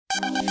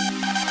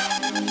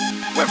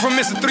Went from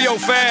Mr.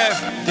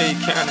 305, Dade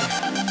County,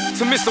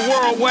 to Mr.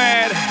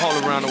 Worldwide, all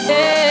around the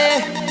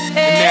world.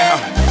 And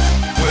now,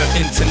 we're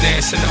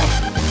international,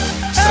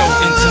 so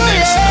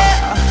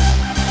international.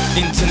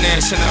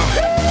 International,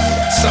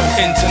 so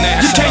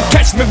international. You can't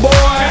catch me, boy.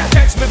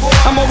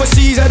 I'm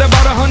overseas at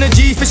about 100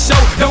 G's for show.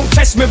 Don't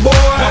test me, boy.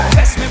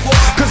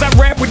 Cause I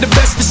rap with the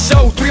best for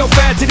show.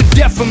 305 to the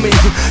death of me.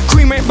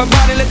 Cremate my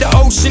body, let the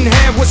ocean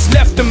have what's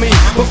left of me.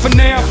 But for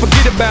now,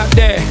 forget about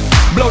that.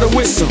 Blow the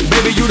whistle,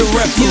 baby, you the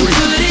referee. You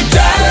put it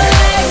down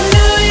like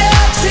New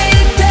York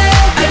City.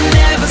 I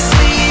never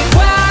sleep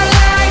wild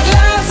like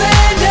Los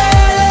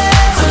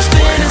Angeles. I'm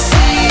spinning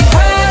sleep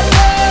hot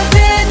love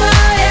in my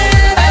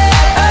head.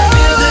 I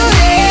feel the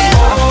heat,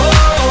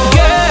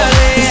 girl.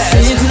 It's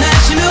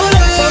international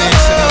love.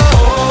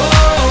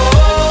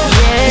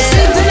 Yeah, it's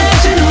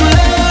international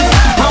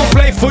love. I don't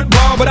play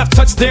football, but I've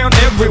touched down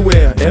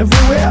everywhere.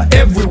 Everywhere.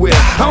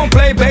 I don't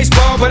play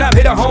baseball, but I've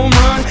hit a home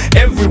run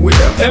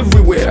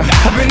everywhere.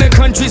 I've been to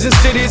countries and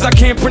cities I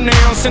can't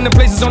pronounce, and the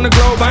places on the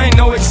globe I ain't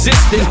know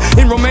existed.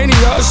 In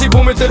Romania, she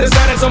pulled me to the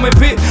side and told me,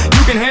 Pit,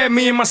 you can have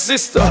me and my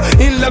sister.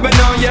 In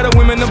Lebanon, yeah, the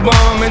women are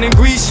bomb. And in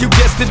Greece, you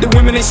guessed it, the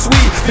women ain't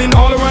sweet. Been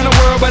all around the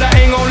world, but I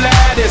ain't gon'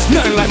 lie, there's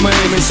nothing like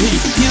Miami's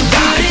heat. You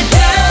put it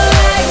down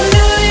like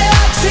New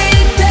York City.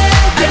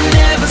 I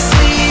never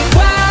sleep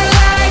wild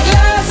like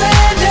Los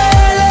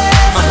Angeles.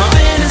 I'm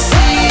spinning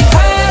sleep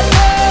hot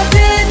love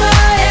in my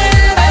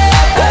head.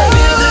 I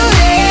feel the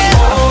heat,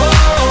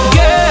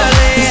 girl.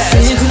 It's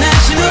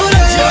international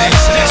love.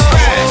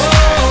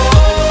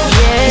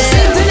 Yeah, it's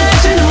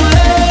international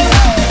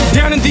love.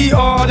 Down in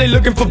DR, they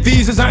looking for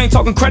visas. I ain't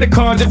talking credit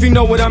cards, if you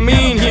know what I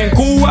mean. Here in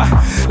Cuba,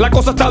 la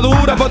cosa está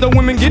dura, but the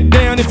women get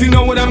down, if you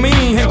know what I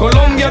mean. In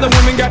Colombia, the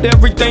women got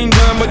everything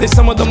done, but they're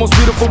some of the most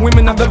beautiful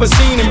women I've ever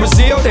seen. In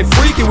Brazil, they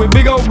freaky with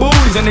big old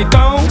booties and they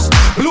thongs,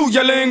 blue,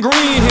 yellow, and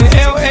green. In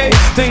LA,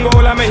 tengo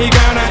la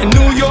mexicana. In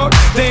New York,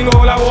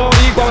 tengo la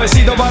boricua.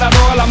 Besito para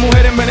todas las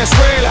mujeres en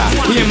Venezuela.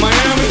 Y en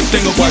Miami,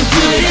 tengo Put it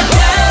cualquiera.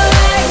 down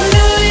like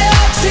New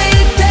York City.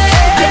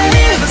 I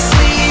never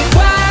sleep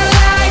wild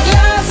like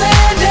Los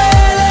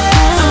Angeles.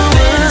 I'm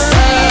spinning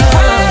sleep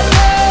hot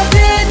love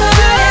in my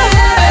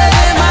head.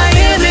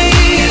 Miami,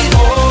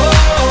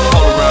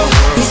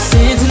 it's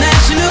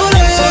international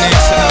love.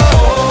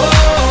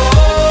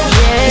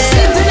 Yeah, it's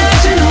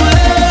international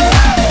love.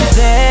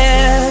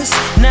 There's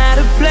not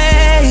a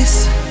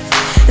place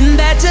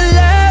that your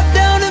love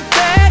don't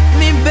affect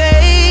me,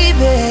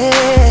 baby.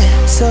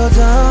 So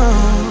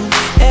don't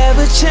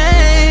ever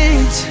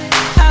change.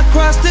 I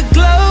cross the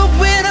globe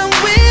when I'm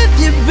with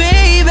you,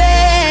 baby.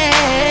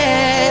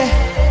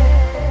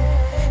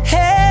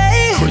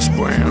 Hey, Chris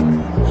Brown,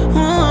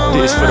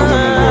 this for the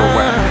women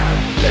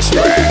worldwide. Let's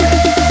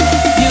ride.